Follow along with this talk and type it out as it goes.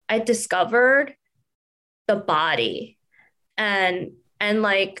I discovered the body, and and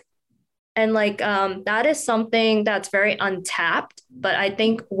like that is something that's very untapped, but I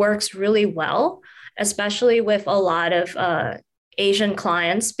think works really well, especially with a lot of Asian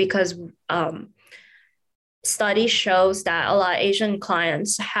clients, because study shows that a lot of Asian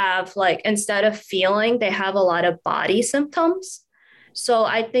clients have, like, instead of feeling, they have a lot of body symptoms. So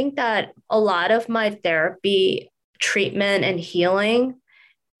I think that a lot of my therapy, treatment, and healing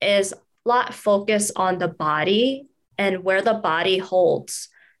is a lot focused on the body and where the body holds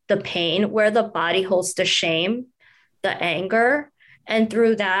the pain, where the body holds the shame, the anger. And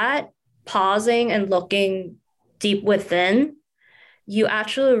through that, pausing and looking deep within, you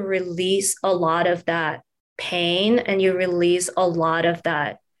actually release a lot of that pain, and you release a lot of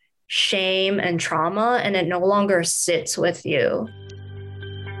that shame and trauma, and it no longer sits with you.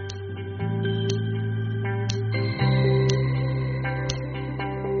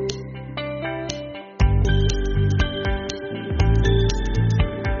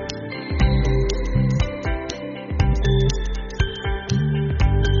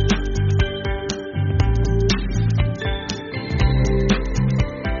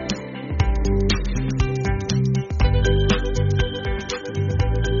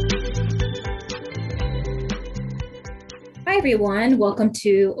 Hi, everyone. Welcome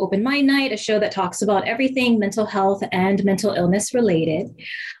to Open Mind Night, a show that talks about everything mental health and mental illness related.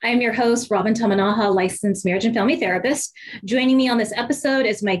 I am your host, Robin Tamanaha, licensed marriage and family therapist. Joining me on this episode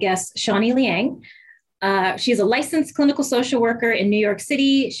is my guest, Shanni Liang. She's a licensed clinical social worker in New York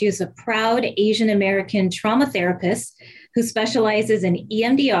City. She is a proud Asian American trauma therapist who specializes in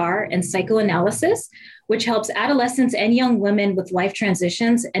EMDR and psychoanalysis, which helps adolescents and young women with life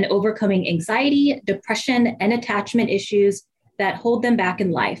transitions and overcoming anxiety, depression, and attachment issues that hold them back in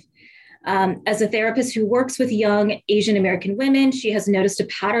life. As a therapist who works with young Asian American women, she has noticed a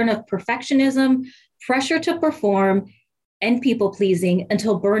pattern of perfectionism, pressure to perform, and people pleasing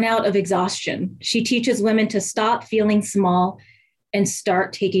until burnout of exhaustion. She teaches women to stop feeling small and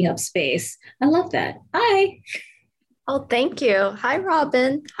start taking up space. I love that. Hi. Oh, thank you. Hi,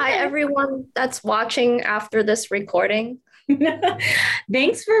 Robin. Hi, everyone that's watching after this recording.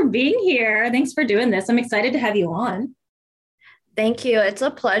 Thanks for being here. Thanks for doing this. I'm excited to have you on. Thank you. It's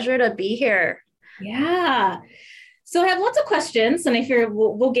a pleasure to be here. Yeah. So I have lots of questions, and I fear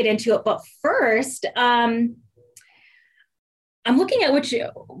we'll get into it. But first, I'm looking at which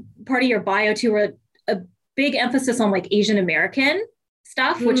part of your bio too, were a big emphasis on like Asian American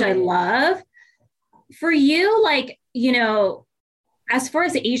stuff, which I love. For you, like, you know, as far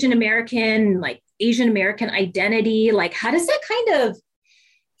as Asian American, like Asian American identity, like how does that kind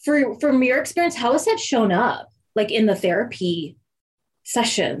of, from your experience, how has that shown up like in the therapy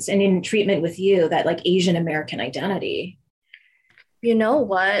sessions and in treatment with you, that like Asian American identity? You know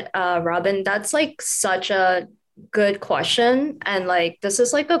what, Robin, that's like such a good question. And like, this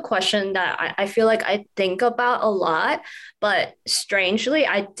is like a question that I feel like I think about a lot, but strangely,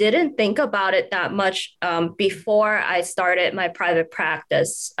 I didn't think about it that much before I started my private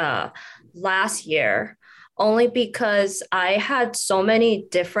practice last year, only because I had so many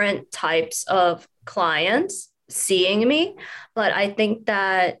different types of clients seeing me. But I think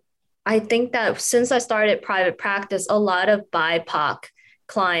that since I started private practice, a lot of BIPOC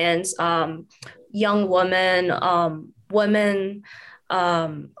clients, young women, women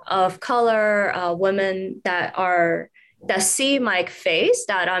of color, women that see my face,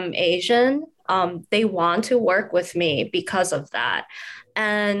 that I'm Asian, they want to work with me because of that.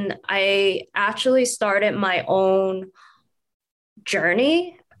 And I actually started my own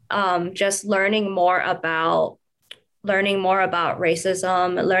journey, just learning more about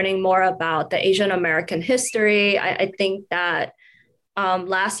racism, learning more about the Asian American history. I think that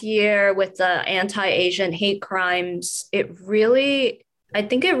last year with the anti-Asian hate crimes, I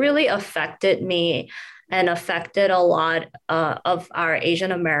think it really affected me and affected a lot of our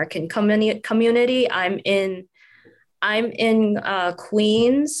Asian American community. I'm in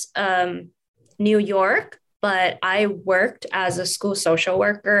Queens, New York, but I worked as a school social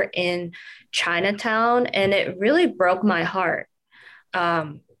worker in Chinatown, and it really broke my heart.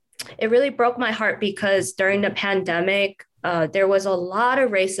 It really broke my heart because during the pandemic, there was a lot of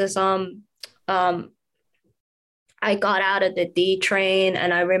racism. I got out of the D train,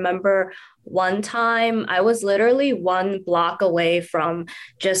 and I remember one time I was literally one block away from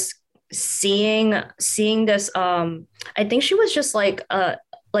just seeing this. I think she was just like a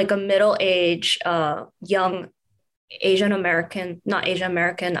middle-aged young Asian American, not Asian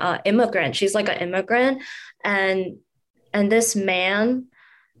American, immigrant. She's like an immigrant, and this man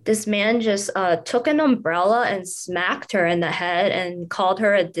this man just took an umbrella and smacked her in the head and called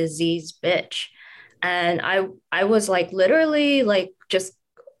her a diseased bitch. And I was like literally like just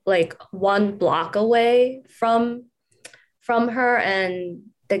like 1 block away from her, and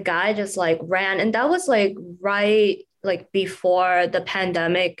the guy just like ran, and that was like right like before the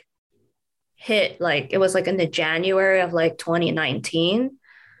pandemic hit. Like it was like in the January of like 2019.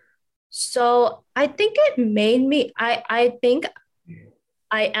 So I think it made me, I think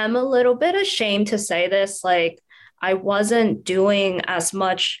I am a little bit ashamed to say this. Like, I wasn't doing as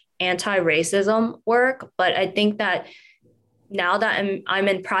much anti-racism work, but I think that now that I'm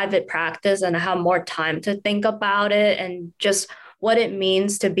in private practice and I have more time to think about it and just what it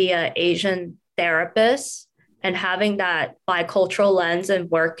means to be an Asian therapist and having that bicultural lens and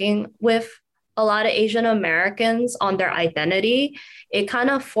working with a lot of Asian Americans on their identity, it kind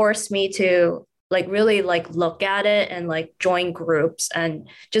of forced me to like really like look at it and like join groups and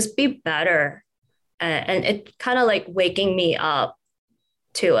just be better. And it kind of like waking me up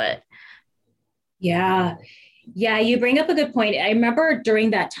to it. Yeah. Yeah, you bring up a good point. I remember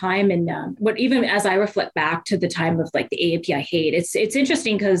during that time, and what even as I reflect back to the time of like the AAPI hate, it's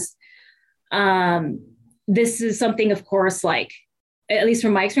interesting because this is something, of course, like at least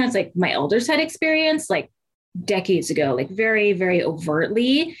from my experience, like my elders had experienced like decades ago, like very, very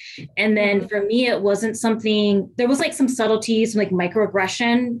overtly. And then for me, it wasn't something, there was like some subtleties, like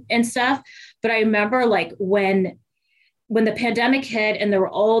microaggression and stuff. But I remember like when the pandemic hit and there were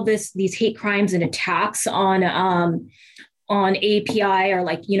all these hate crimes and attacks on API or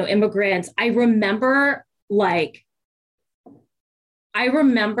like, you know, immigrants, I remember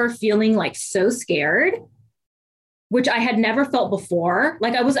feeling like so scared, which I had never felt before.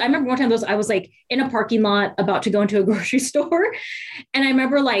 Like I remember one time I was like in a parking lot about to go into a grocery store. And I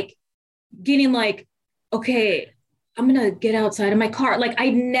remember like getting like, okay, I'm going to get outside of my car. Like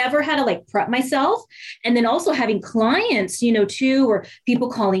I never had to like prep myself. And then also having clients, you know, too, or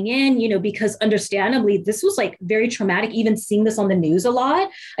people calling in, you know, because understandably, this was like very traumatic, even seeing this on the news a lot.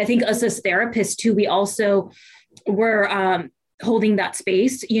 I think us as therapists too, we also were holding that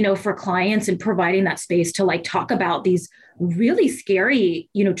space, you know, for clients and providing that space to like talk about these really scary,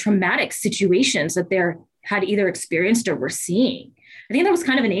 you know, traumatic situations that they're had either experienced or were seeing. I think there was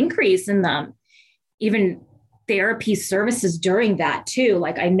kind of an increase in the even therapy services during that too.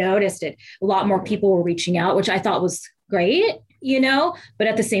 Like I noticed it, a lot more people were reaching out, which I thought was great, you know, but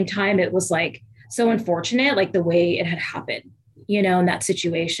at the same time, it was like so unfortunate, like the way it had happened, you know, in that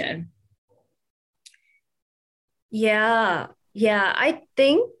situation. Yeah. Yeah. I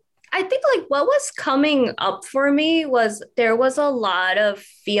think like what was coming up for me was there was a lot of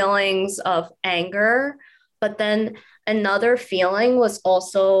feelings of anger, but then another feeling was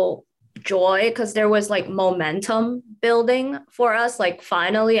also joy because there was like momentum building for us. Like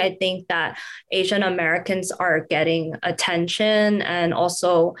finally, I think that Asian Americans are getting attention, and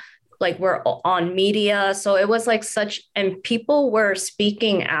also like we're on media. So it was like such, and people were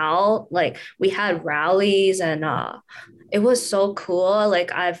speaking out. Like we had rallies, and it was so cool.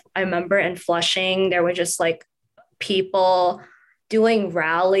 Like I remember in Flushing, there were just like people doing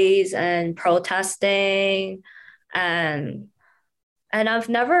rallies and protesting, and I've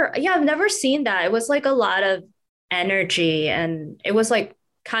never seen that. It was like a lot of energy, and it was like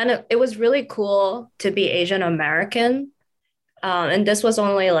it was really cool to be Asian American. And this was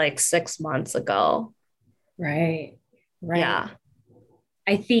only like 6 months ago. Right. Right. Yeah.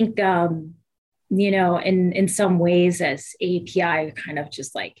 I think, you know, in some ways as API, we're kind of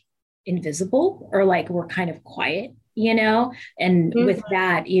just like invisible or like we're kind of quiet, you know, and with Mhm.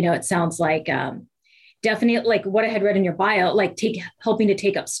 that, you know, it sounds like, definitely like what I had read in your bio, like helping to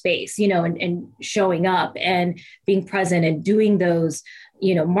take up space, you know, and showing up and being present and doing those,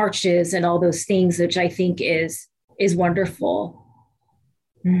 you know, marches and all those things, which I think is wonderful.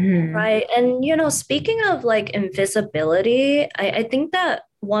 Mm-hmm. Right. And, you know, speaking of like invisibility, I think that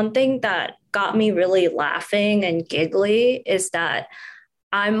one thing that got me really laughing and giggly is that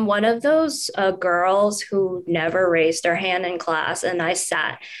I'm one of those girls who never raised their hand in class, and I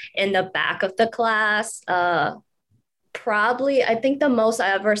sat in the back of the class. Probably, I think the most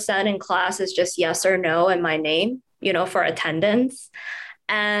I ever said in class is just yes or no and my name, you know, for attendance.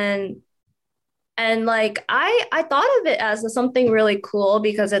 And like I thought of it as something really cool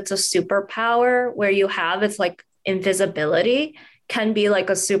because it's a superpower where you have it's like invisibility can be like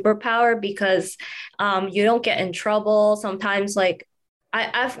a superpower because you don't get in trouble sometimes. Like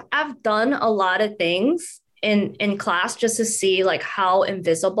I've done a lot of things in class just to see like how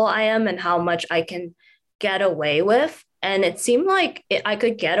invisible I am and how much I can get away with. And it seemed like I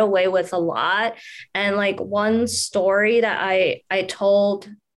could get away with a lot. And like one story that I told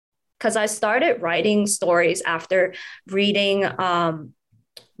because I started writing stories after reading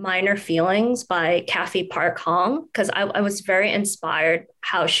Minor Feelings by Kathy Park Hong, because I was very inspired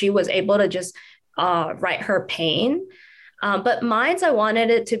how she was able to just write her pain. But mine's, I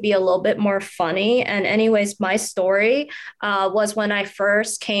wanted it to be a little bit more funny. And, anyways, my story was when I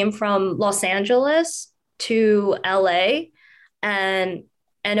first came from Los Angeles to LA, and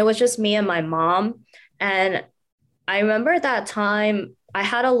it was just me and my mom. And I remember that time I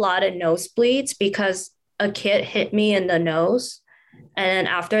had a lot of nosebleeds because a kid hit me in the nose. And then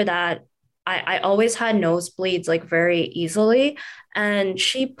after that, I always had nosebleeds like very easily. And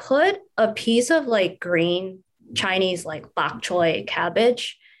she put a piece of like green Chinese like bok choy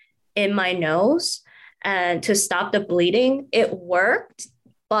cabbage in my nose and to stop the bleeding. It worked,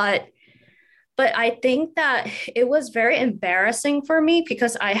 but I think that it was very embarrassing for me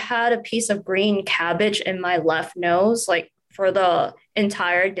because I had a piece of green cabbage in my left nose, like for the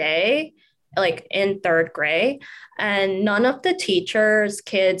entire day, like in third grade. And none of the teachers,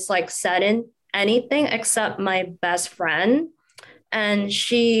 kids, like said anything except my best friend. And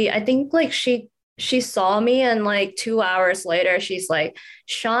I think like she saw me, and like 2 hours later she's like,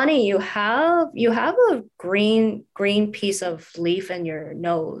 Shawnee, you have a green piece of leaf in your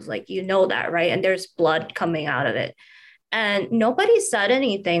nose, like you know that, right? And there's blood coming out of it. And nobody said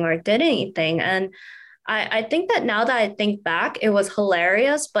anything or did anything. And I think that now that I think back, it was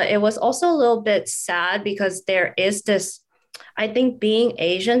hilarious, but it was also a little bit sad because there is this, I think being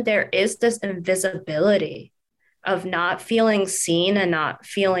Asian, there is this invisibility of not feeling seen and not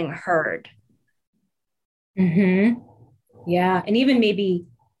feeling heard. Mm-hmm. Yeah. And even maybe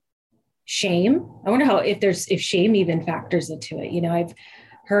shame. I wonder how, if shame even factors into it. I've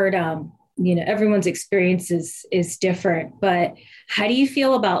heard, everyone's experience is different, but how do you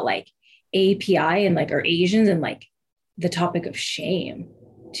feel about like API and like our Asians and like the topic of shame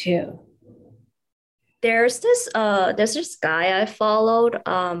too? There's this guy I followed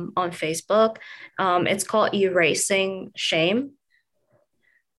on Facebook. It's called Erasing Shame.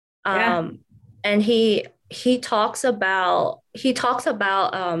 Yeah. Um, and he talks about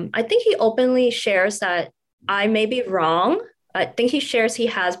I think he openly shares that I may be wrong. I think he shares he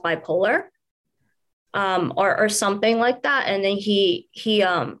has bipolar or something like that. And then he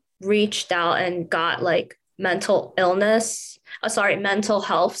reached out and got like mental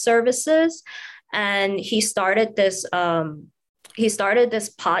health services. And he started this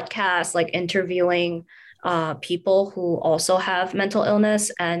podcast like interviewing people who also have mental illness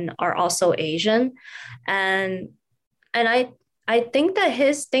and are also Asian. And I think that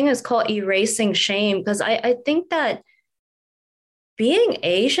his thing is called erasing shame, because I think that being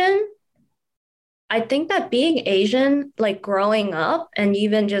Asian like growing up and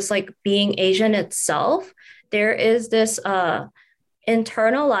even just like being Asian itself, there is this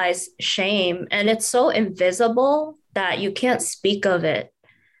internalized shame, and it's so invisible that you can't speak of it.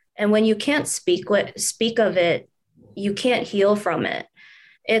 And when you can't speak of it, you can't heal from it.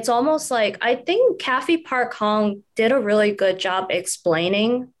 It's almost like I think Kathy Park Hong did a really good job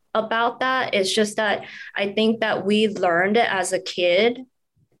explaining about that. It's just that I think that we learned it as a kid,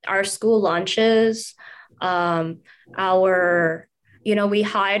 our school lunches, our we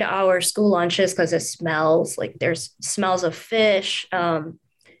hide our school lunches because it smells like there's smells of fish,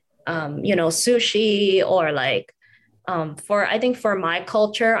 sushi, or like for I think for my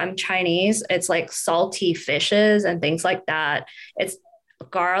culture, I'm Chinese, it's like salty fishes and things like that. It's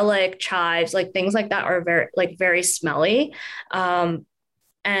garlic, chives, like things like that are very smelly. Um,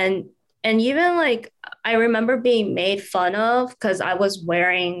 and even like I remember being made fun of because I was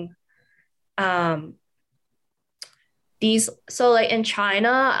wearing um these so like in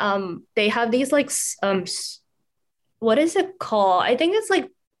China, they have these like what is it called? I think it's like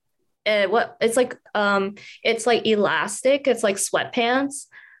what it's like elastic, it's like sweatpants,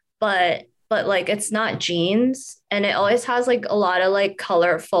 but like it's not jeans, and it always has like a lot of like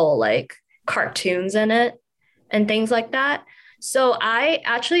colorful like cartoons in it and things like that. So I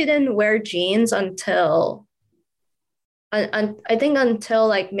actually didn't wear jeans until I think until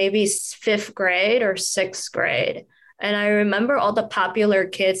like maybe fifth grade or sixth grade. And I remember all the popular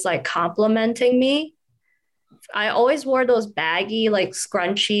kids like complimenting me. I always wore those baggy, like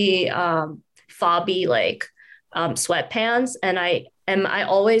scrunchy, fobby, like sweatpants, and I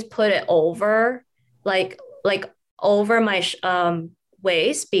always put it over, like over my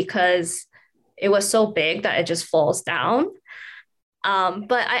waist because it was so big that it just falls down.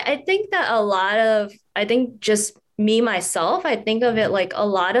 But I think that I think just me myself, I think of it like a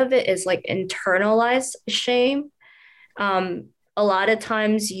lot of it is like internalized shame. A lot of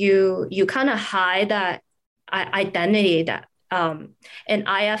times you kind of hide that identity that in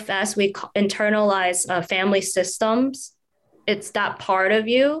IFS, we internalize family systems. It's that part of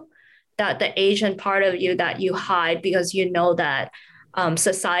you, that the Asian part of you that you hide because you know that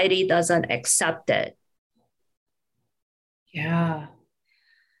society doesn't accept it. Yeah.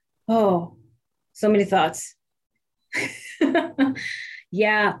 Oh, so many thoughts.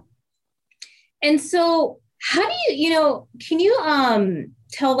 Yeah. And so how do can you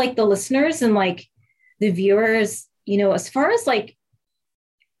tell like the listeners and like the viewers, as far as like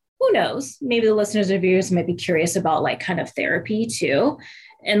who knows, maybe the listeners or viewers might be curious about like kind of therapy too,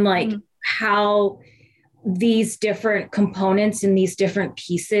 and like how these different components and these different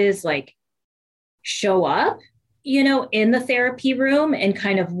pieces like show up, in the therapy room, and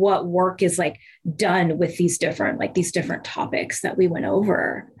kind of what work is like done with these different topics that we went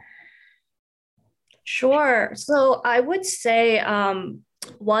over. Sure. So I would say I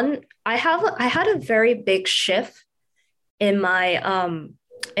had a very big shift in my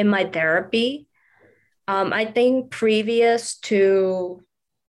therapy. I think previous to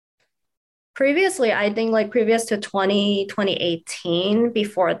 2018,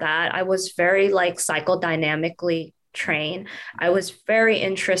 before that, I was very like psychodynamically trained. I was very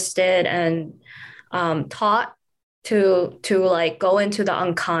interested and taught to like go into the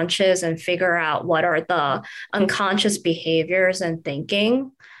unconscious and figure out what are the unconscious behaviors and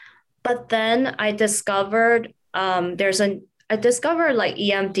thinking. But then I discovered like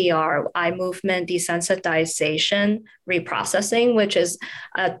EMDR, eye movement desensitization reprocessing, which is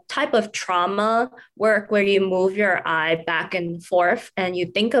a type of trauma work where you move your eye back and forth and you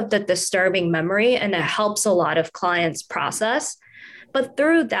think of the disturbing memory, and it helps a lot of clients process. But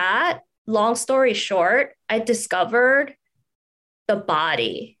through that, long story short, I discovered the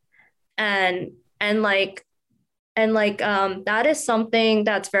body, and and like that is something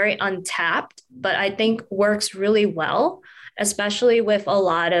that's very untapped, but I think works really well, especially with a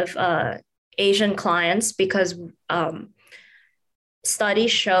lot of Asian clients, because study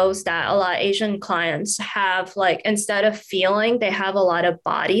shows that a lot of Asian clients have like, instead of feeling, they have a lot of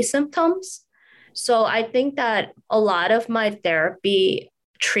body symptoms. So I think that a lot of my therapy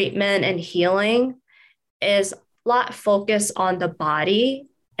treatment and healing is a lot focused on the body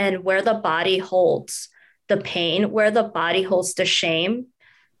and where the body holds the pain, where the body holds the shame,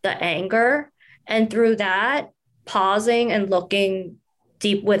 the anger. And through that, pausing and looking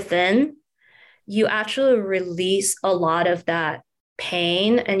deep within, you actually release a lot of that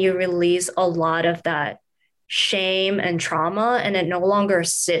pain, and you release a lot of that shame and trauma, and it no longer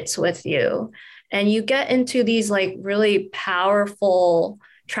sits with you. And you get into these like really powerful,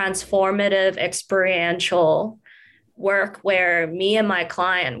 transformative, experiential work where me and my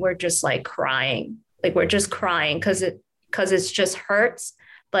client were just like crying. Like we're just crying because it's just hurts,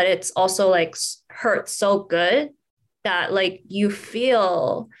 but it's also like hurts so good that like you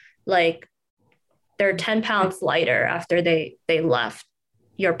feel like they're 10 pounds lighter after they left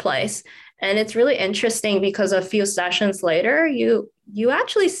your place. And it's really interesting because a few sessions later, you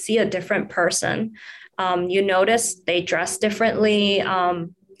actually see a different person. You notice they dress differently. No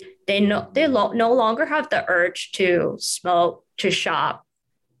longer have the urge to smoke, to shop.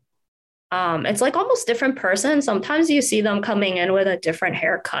 It's like almost different person. Sometimes you see them coming in with a different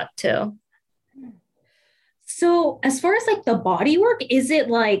haircut too. So as far as like the body work, is it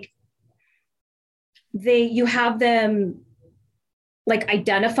like you have them like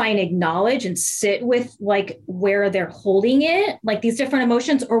identify and acknowledge and sit with like where they're holding it, like these different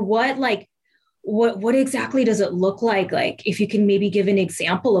emotions, or what exactly does it look like? Like if you can maybe give an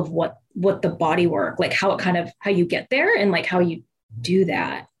example of what the body work, like how you get there and like how you do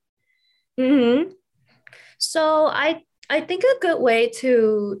that. Mm-hmm. So I think a good way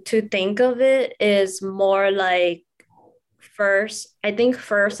to think of it is more like, first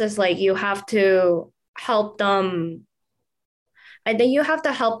is like you have to help them. I think you have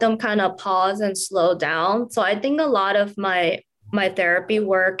to help them kind of pause and slow down. So I think a lot of my therapy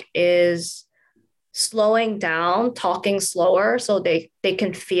work is slowing down, talking slower so they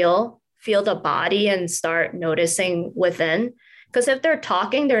can feel the body and start noticing within. Because if they're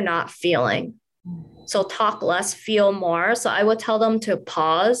talking, they're not feeling. So talk less, feel more. So I would tell them to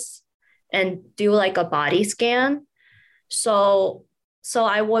pause and do like a body scan. So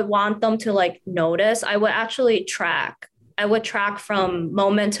I would want them to like notice. I would actually track. I would track from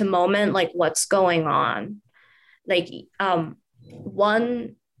moment to moment, like what's going on. Like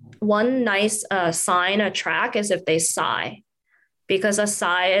one nice sign a track is if they sigh, because a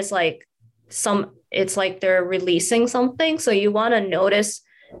sigh is like it's like they're releasing something. So you want to notice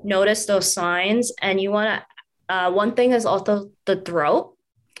those signs, and you want to one thing is also the throat.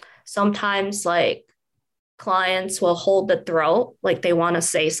 Sometimes like clients will hold the throat, like they want to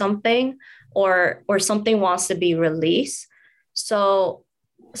say something, or something wants to be released. So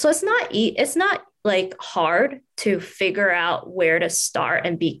it's not like hard to figure out where to start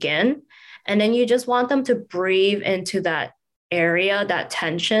and begin. And then you just want them to breathe into that area, that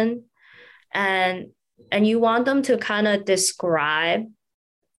tension, and you want them to kind of describe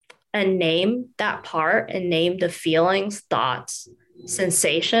and name that part and name the feelings, thoughts,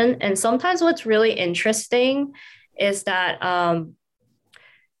 sensation. And sometimes what's really interesting is that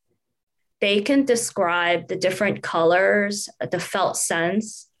they can describe the different colors, the felt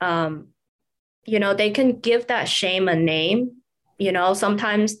sense. They can give that shame a name.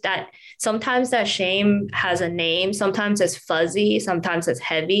 Sometimes that shame has a name. Sometimes it's fuzzy. Sometimes it's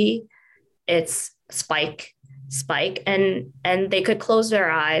heavy. It's spike, and they could close their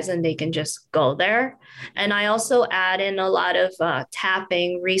eyes and they can just go there. And I also add in a lot of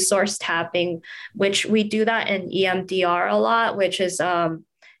tapping, resource tapping, which we do that in EMDR a lot, which is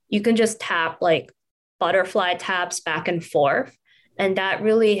you can just tap like butterfly taps back and forth. And that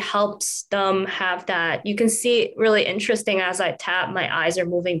really helps them have that. You can see really interesting as I tap, my eyes are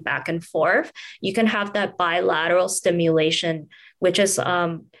moving back and forth. You can have that bilateral stimulation, which is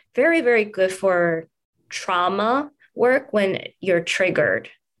very, very good for trauma work when you're triggered.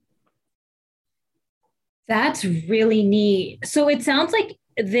 That's really neat. So it sounds like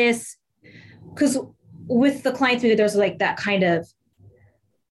this, because with the clients, maybe there's like that kind of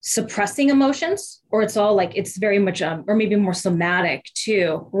suppressing emotions, or it's all like it's very much or maybe more somatic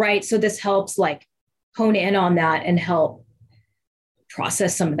too, right? So this helps like hone in on that and help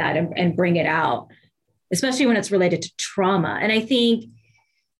process some of that and bring it out, especially when it's related to trauma. And I think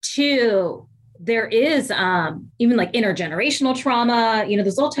too, there is even like intergenerational trauma,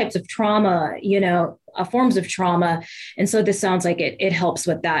 there's all types of trauma, forms of trauma. And so this sounds like it helps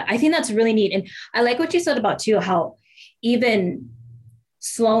with that. I think that's really neat. And I like what you said about too, how even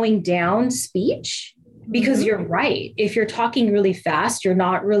slowing down speech, because you're right. If you're talking really fast, you're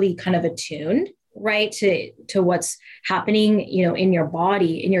not really kind of attuned, right, to what's happening, in your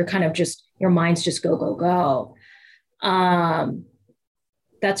body, and you're kind of just, your mind's just go, go, go.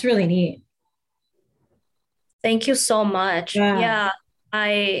 That's really neat. Thank you so much. Yeah,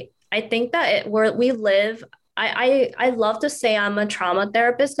 I think that we live. I love to say I'm a trauma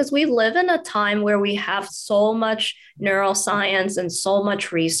therapist because we live in a time where we have so much neuroscience and so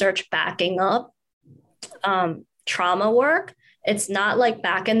much research backing up trauma work. It's not like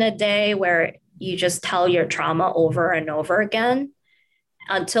back in the day where you just tell your trauma over and over again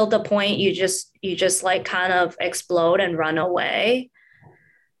until the point you just like kind of explode and run away.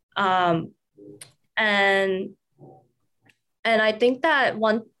 And I think that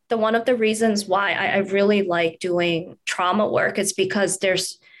one of the reasons why I really like doing trauma work is because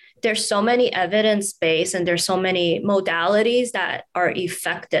there's so many evidence based and there's so many modalities that are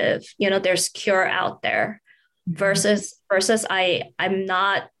effective. There's cure out there versus I'm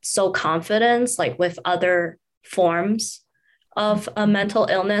not so confident like with other forms of a mental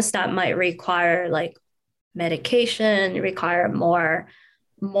illness that might require like medication, require more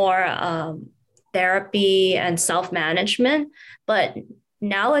therapy and self-management. But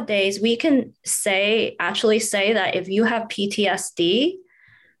nowadays we can actually say that if you have PTSD,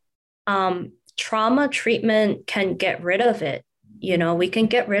 trauma treatment can get rid of it. We can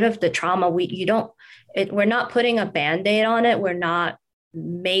get rid of the trauma. We're not putting a Band-Aid on it. We're not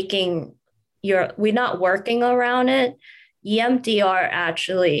working around it. EMDR,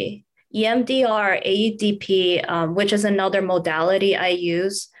 AEDP, which is another modality I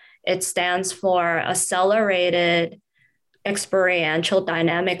use. It stands for Accelerated Experiential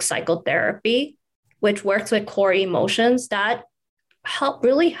Dynamic Psychotherapy, which works with core emotions. That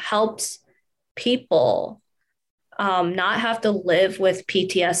really helps people not have to live with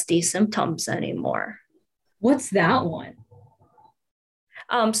PTSD symptoms anymore. What's that one?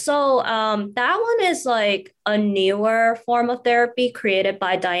 That one is like a newer form of therapy created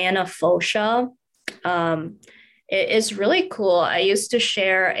by Diana Fosha. It is really cool. I used to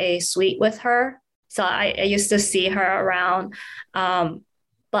share a suite with her. So I used to see her around.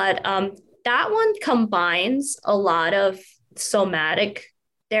 But that one combines a lot of somatic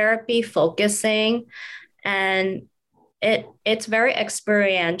therapy focusing, and it's very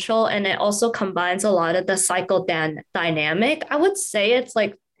experiential, and it also combines a lot of the psychodynamic. I would say it's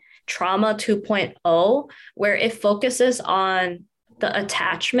like trauma 2.0, where it focuses on the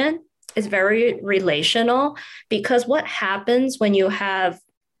attachment. It's very relational, because what happens when you have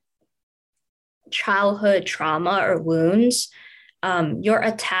childhood trauma or wounds, your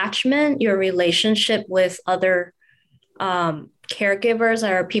attachment, your relationship with other caregivers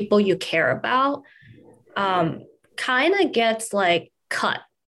or people you care about um, kind of gets like cut,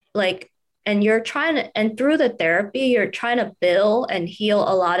 like, and you're trying to, and through the therapy, you're trying to build and heal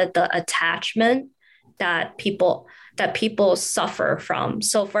a lot of the attachment that people suffer from.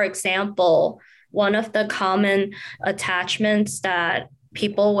 So, for example, one of the common attachments that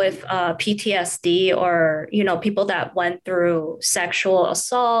people with PTSD, or people that went through sexual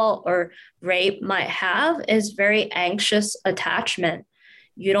assault or rape might have, is very anxious attachment.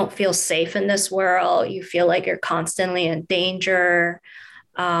 You don't feel safe in this world. You feel like you're constantly in danger.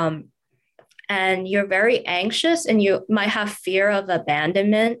 Um, and you're very anxious, and you might have fear of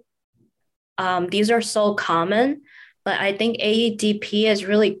abandonment. These are so common, but I think AEDP is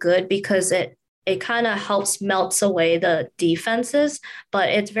really good because it kind of helps melts away the defenses, but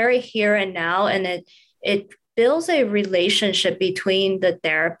it's very here and now, and it builds a relationship between the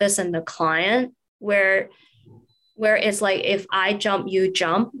therapist and the client where it's like, if I jump, you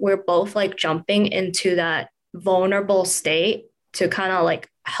jump. We're both like jumping into that vulnerable state to kind of like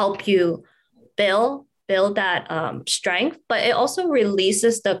help you build that strength, but it also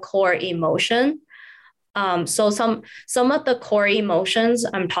releases the core emotion. So some of the core emotions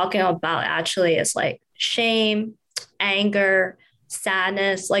I'm talking about actually is like shame, anger,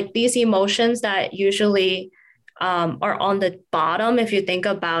 sadness, like these emotions that usually are on the bottom if you think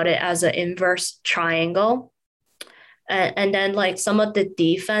about it as an inverse triangle. And then like some of the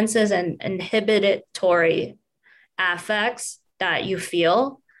defenses and inhibitory affects that you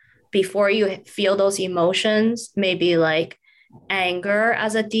feel before you feel those emotions, maybe like anger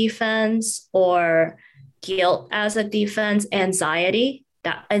as a defense or guilt as a defense, anxiety.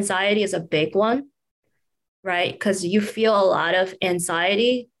 That anxiety is a big one, right? Because you feel a lot of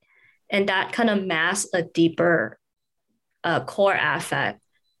anxiety, and that kind of masks a deeper core affect,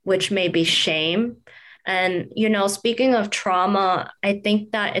 which may be shame. And, speaking of trauma, I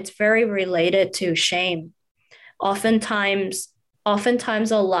think that it's very related to shame. Oftentimes,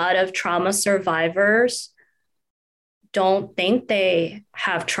 oftentimes a lot of trauma survivors don't think they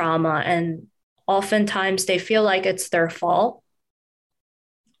have trauma, and oftentimes they feel like it's their fault.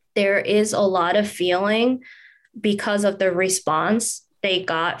 There is a lot of feeling because of the response they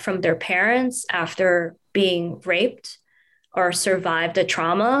got from their parents after being raped or survived the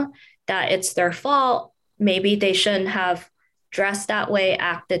trauma, that it's their fault. Maybe they shouldn't have dressed that way,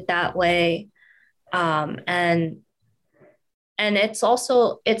 acted that way. And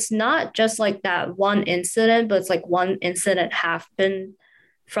it's not just like that one incident, but it's like one incident happened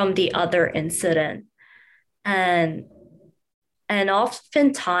from the other incident. And and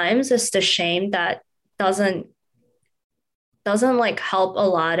oftentimes it's the shame that doesn't doesn't like help a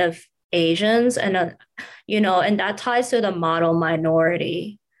lot of Asians, and that ties to the model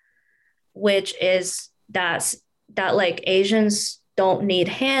minority, which is that like Asians don't need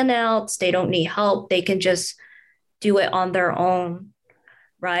handouts, they don't need help, they can just do it on their own,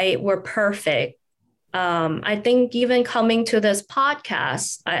 right? We're perfect. I think even coming to this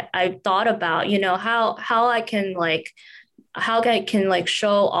podcast, I thought about, how I can like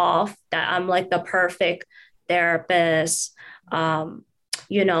show off that I'm like the perfect therapist. Have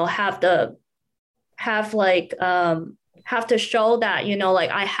the have to show that, like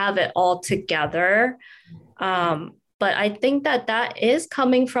I have it all together. But I think that that is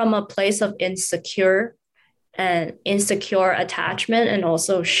coming from a place of insecure attachment, and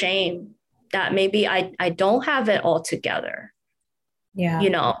also shame that maybe I don't have it all together. Yeah. you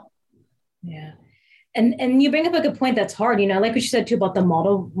know Yeah. And you bring up a good point that's hard, like what you said too about the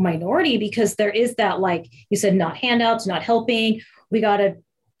model minority, because there is that, like you said, not handouts, not helping. We got to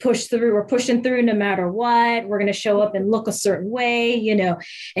push through. We're pushing through no matter what. We're going to show up and look a certain way,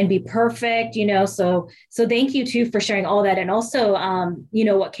 and be perfect, So thank you too for sharing all that. And also,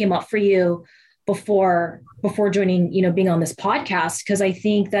 what came up for you before joining, being on this podcast, because I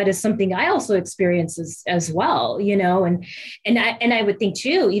think that is something I also experience as well, and I would think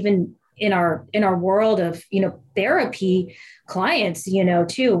too, even in our world of, therapy clients,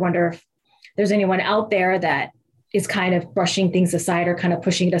 too, wonder if there's anyone out there that is kind of brushing things aside or kind of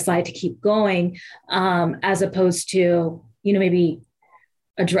pushing it aside to keep going, as opposed to, maybe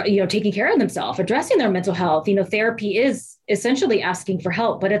taking care of themselves, addressing their mental health. Therapy is essentially asking for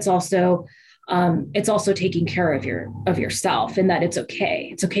help, but it's also taking care of yourself, and that it's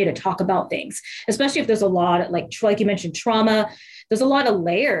okay to talk about things, especially if there's a lot of, like you mentioned, trauma. There's a lot of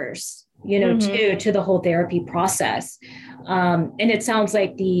layers, to the whole therapy process. And it sounds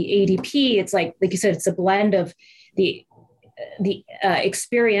like the ADP, it's like you said, it's a blend of the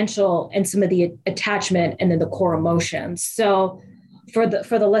experiential and some of the attachment, and then the core emotions. So for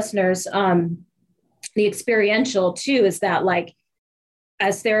the listeners, the experiential too is that, like,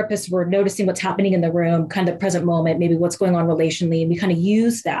 as therapists, we're noticing what's happening in the room, kind of the present moment, maybe what's going on relationally. And we kind of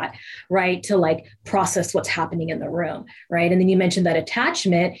use that, right, to like process what's happening in the room, right? And then you mentioned that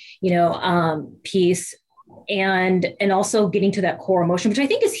attachment, piece, and also getting to that core emotion, which I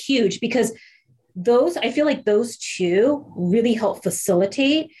think is huge, because I feel like those two really help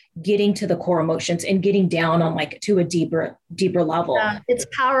facilitate getting to the core emotions and getting down on like to a deeper level. Yeah, it's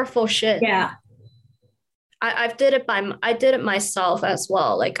powerful shit. Yeah. I did it myself as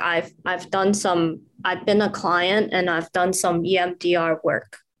well. Like I've been a client and I've done some EMDR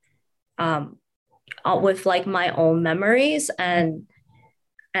work um with like my own memories, and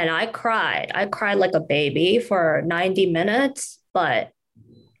I cried like a baby for 90 minutes, but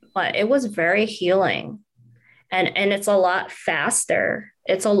it was very healing. And it's a lot faster.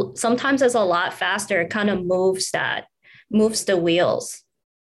 Sometimes it's a lot faster. It kind of moves the wheels.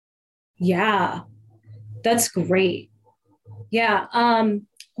 Yeah. That's great. Yeah.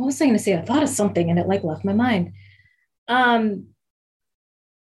 What was I going to say? I thought of something and it like left my mind. Um,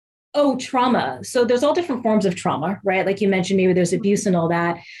 oh, trauma. So there's all different forms of trauma, right? Like you mentioned, maybe there's abuse and all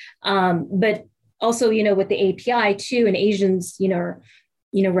that. But also, with the API too, and Asians,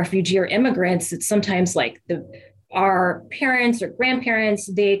 refugee or immigrants, it's sometimes like our parents or grandparents,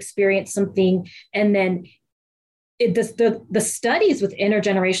 they experience something, and then the studies with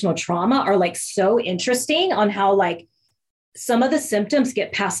intergenerational trauma are like so interesting on how like some of the symptoms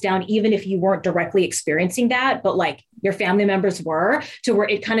get passed down, even if you weren't directly experiencing that, but like your family members were, to where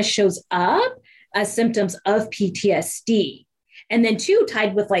it kind of shows up as symptoms of PTSD. And then too,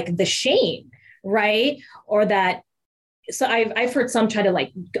 tied with like the shame, right? Or that, so I've heard some try to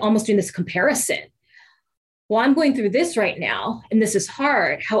like almost doing this comparison. Well, I'm going through this right now, and this is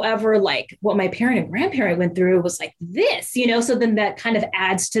hard. However, like what my parent and grandparent went through was like this, so then that kind of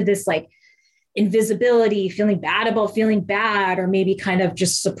adds to this like invisibility, feeling bad about feeling bad, or maybe kind of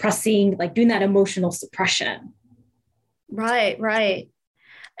just suppressing, like doing that emotional suppression. Right, right.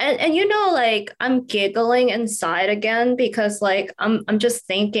 And like I'm giggling inside again because like I'm just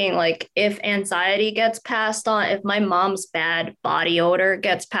thinking like if anxiety gets passed on, if my mom's bad body odor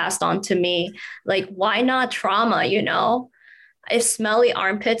gets passed on to me, like why not trauma, If smelly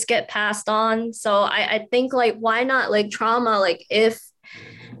armpits get passed on. So I think like why not like trauma? Like if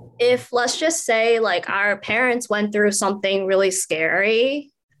let's just say like our parents went through something really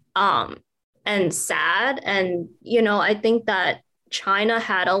scary um and sad, and I think that China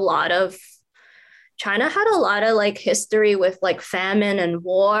had a lot of like history with like famine and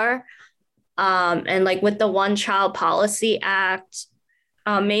war, and like with the One Child Policy Act,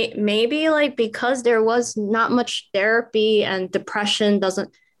 maybe like because there was not much therapy and depression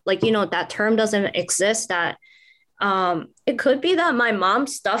doesn't, like, that term doesn't exist, that it could be that my mom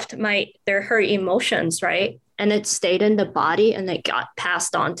stuffed her emotions, right? And it stayed in the body and it got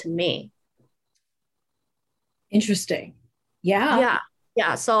passed on to me. Interesting. Yeah. Yeah.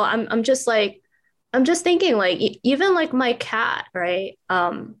 Yeah. So I'm just thinking like even like my cat, right?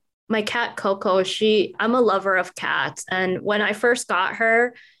 My cat Coco, I'm a lover of cats. And when I first got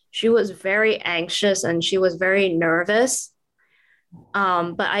her, she was very anxious and she was very nervous.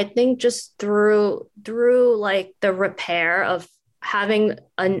 But I think just through like the repair of having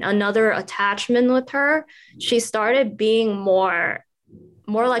another attachment with her, she started being more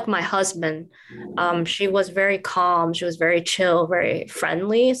like my husband. She was very calm, she was very chill, very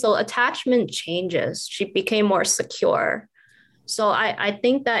friendly. So attachment changes. She became more secure. So I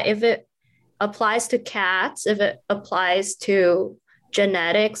think that if it applies to cats, if it applies to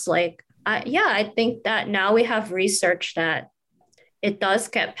genetics, like I think that now we have research that it does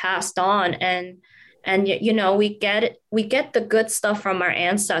get passed on, and we get the good stuff from our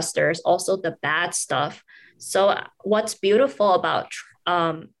ancestors, also the bad stuff. So what's beautiful about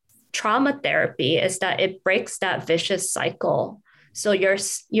trauma therapy is that it breaks that vicious cycle. So your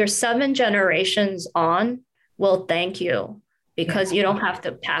 7 generations on will thank you because you don't have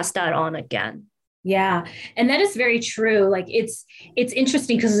to pass that on again. Yeah. And that is very true. Like it's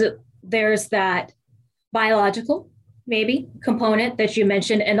interesting because there's that biological maybe component that you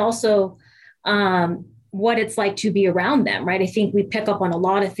mentioned, and also what it's like to be around them, right? I think we pick up on a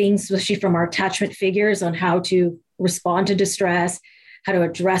lot of things, especially from our attachment figures, on how to respond to distress, how to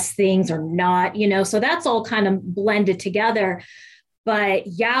address things or not, so that's all kind of blended together. But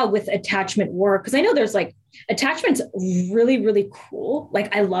yeah, with attachment work, because I know there's like attachment's really, really cool.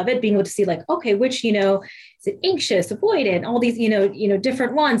 Like I love it being able to see like, okay, which, is it anxious, avoidant, all these,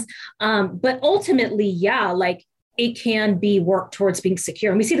 different ones. But ultimately, yeah, like it can be work towards being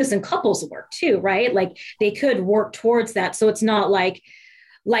secure. And we see this in couples work too, right? Like they could work towards that. So it's not like,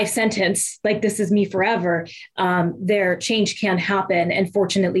 life sentence, like this is me forever. Their change can happen. And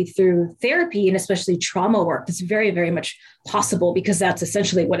fortunately, through therapy and especially trauma work, it's very, very much possible because that's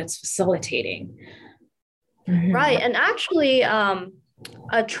essentially what it's facilitating. Mm-hmm. Right. And actually, I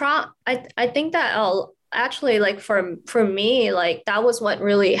think that actually, like for me, like that was what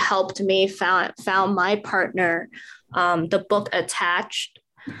really helped me found my partner. The book Attached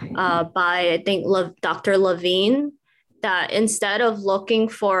by I think Dr. Levine, that instead of looking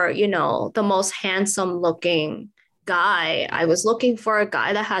for, you know, the most handsome looking guy, I was looking for a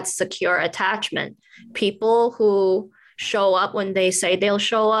guy that had secure attachment. People who show up when they say they'll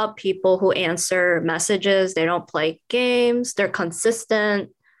show up, people who answer messages, they don't play games, they're consistent,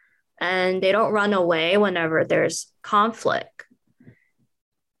 and they don't run away whenever there's conflict.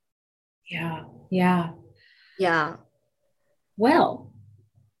 Yeah. Yeah. Yeah. Well,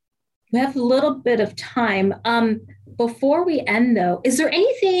 we have a little bit of time. Before we end, though, is there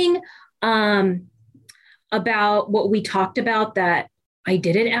anything about what we talked about that I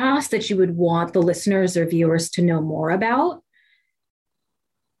didn't ask that you would want the listeners or viewers to know more about?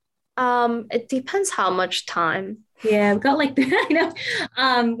 It depends how much time. Yeah, we got like we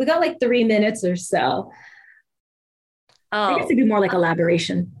got like 3 minutes or so. I guess Oh, it'd be more like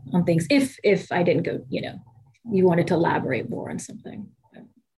elaboration on things. If I didn't go, you wanted to elaborate more on something.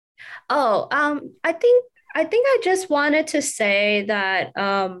 I think I just wanted to say that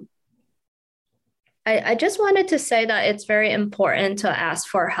I just wanted to say that it's very important to ask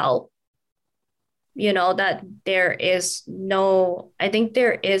for help. You know, that I think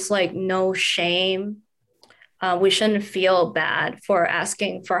there is like no shame. We shouldn't feel bad for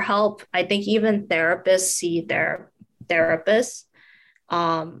asking for help. I think even therapists see their therapists.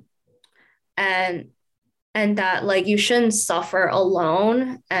 Um, and and that like you shouldn't suffer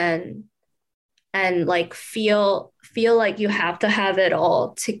alone and like feel like you have to have it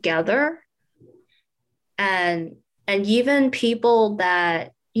all together. And even people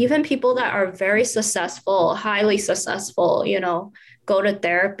that are very successful, highly successful, you know, go to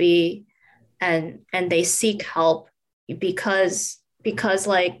therapy and they seek help because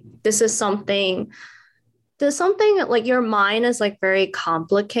like there's something like your mind is like very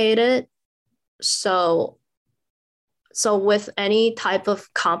complicated. So with any type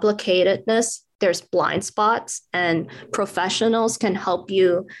of complicatedness, there's blind spots, and professionals can help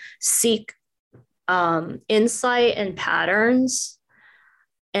you seek insight and patterns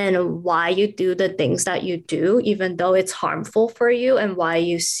and why you do the things that you do, even though it's harmful for you, and why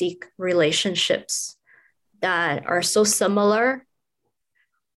you seek relationships that are so similar,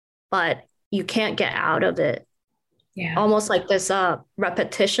 but you can't get out of it. Yeah. Almost like this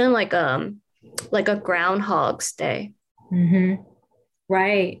repetition, like a groundhog's day. Mm-hmm.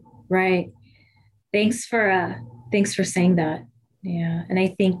 Right. Right. Thanks for saying that. Yeah. And I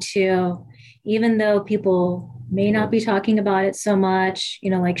think too, even though people may not be talking about it so much,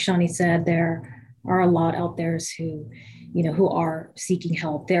 like Shanni said, there are a lot out there who are seeking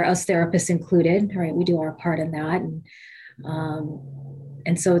help. There, us therapists included, right? We do our part in that.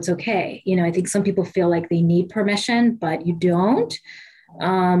 And so it's okay. I think some people feel like they need permission, but you don't.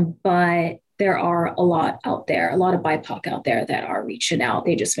 But there are a lot out there, a lot of BIPOC out there that are reaching out.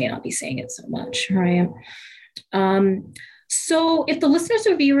 They just may not be saying it so much, right? So if the listeners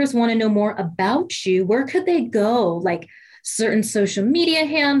or viewers want to know more about you, where could they go? Like certain social media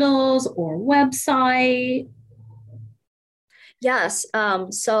handles or website? Yes.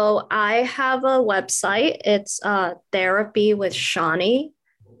 So I have a website. It's Therapy with Shanni,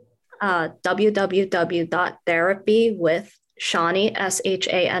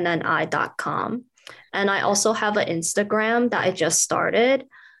 www.therapywithshanni.com. And I also have an Instagram that I just started.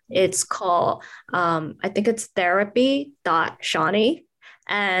 It's called, I think it's therapy.shanni.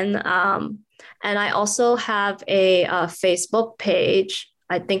 And I also have a Facebook page.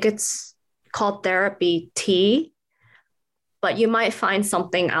 I think it's called Therapy T, but you might find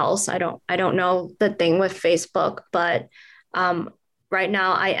something else. I don't know the thing with Facebook, but right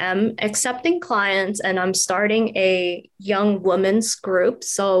now I am accepting clients and I'm starting a young women's group.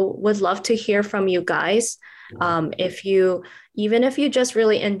 So would love to hear from you guys. Even if you just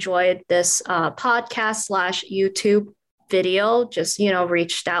really enjoyed this podcast / YouTube video, just,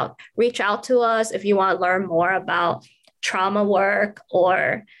 reach out to us if you want to learn more about trauma work,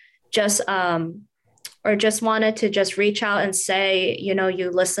 or just wanted to just reach out and say,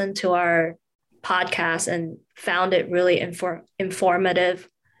 you listened to our podcast and found it really informative.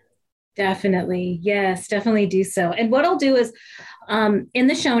 Definitely. Yes, definitely do so. And what I'll do is in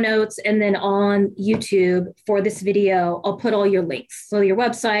the show notes and then on YouTube for this video, I'll put all your links. So your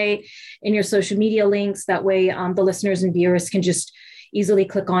website and your social media links. That way the listeners and viewers can just, easily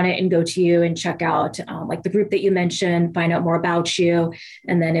click on it and go to you and check out like the group that you mentioned, find out more about you.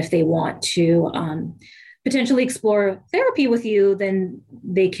 And then if they want to potentially explore therapy with you, then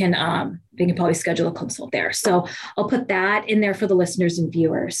they can probably schedule a consult there. So I'll put that in there for the listeners and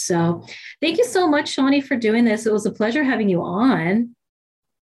viewers. So thank you so much, Shanni, for doing this. It was a pleasure having you on.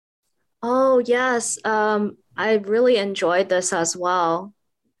 Oh, yes. I really enjoyed this as well.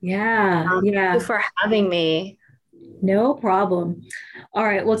 Yeah, Thank you yeah, for having me. no problem. All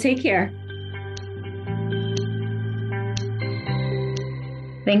right, well, take care.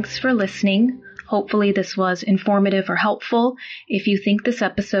 Thanks for listening. Hopefully this was informative or helpful. If you think this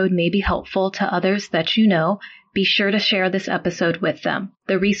episode may be helpful to others that you know, be sure to share this episode with them.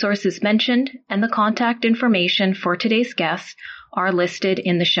 The resources mentioned and the contact information for today's guests are listed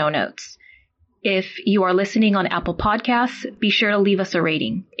in the show notes. If you are listening on Apple Podcasts, be sure to leave us a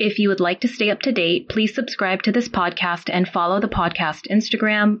rating. If you would like to stay up to date, please subscribe to this podcast and follow the podcast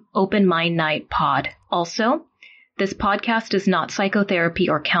Instagram, Open Mind Night Pod. Also, this podcast is not psychotherapy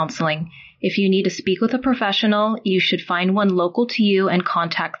or counseling. If you need to speak with a professional, you should find one local to you and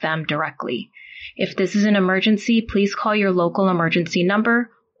contact them directly. If this is an emergency, please call your local emergency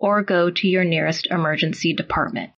number or go to your nearest emergency department.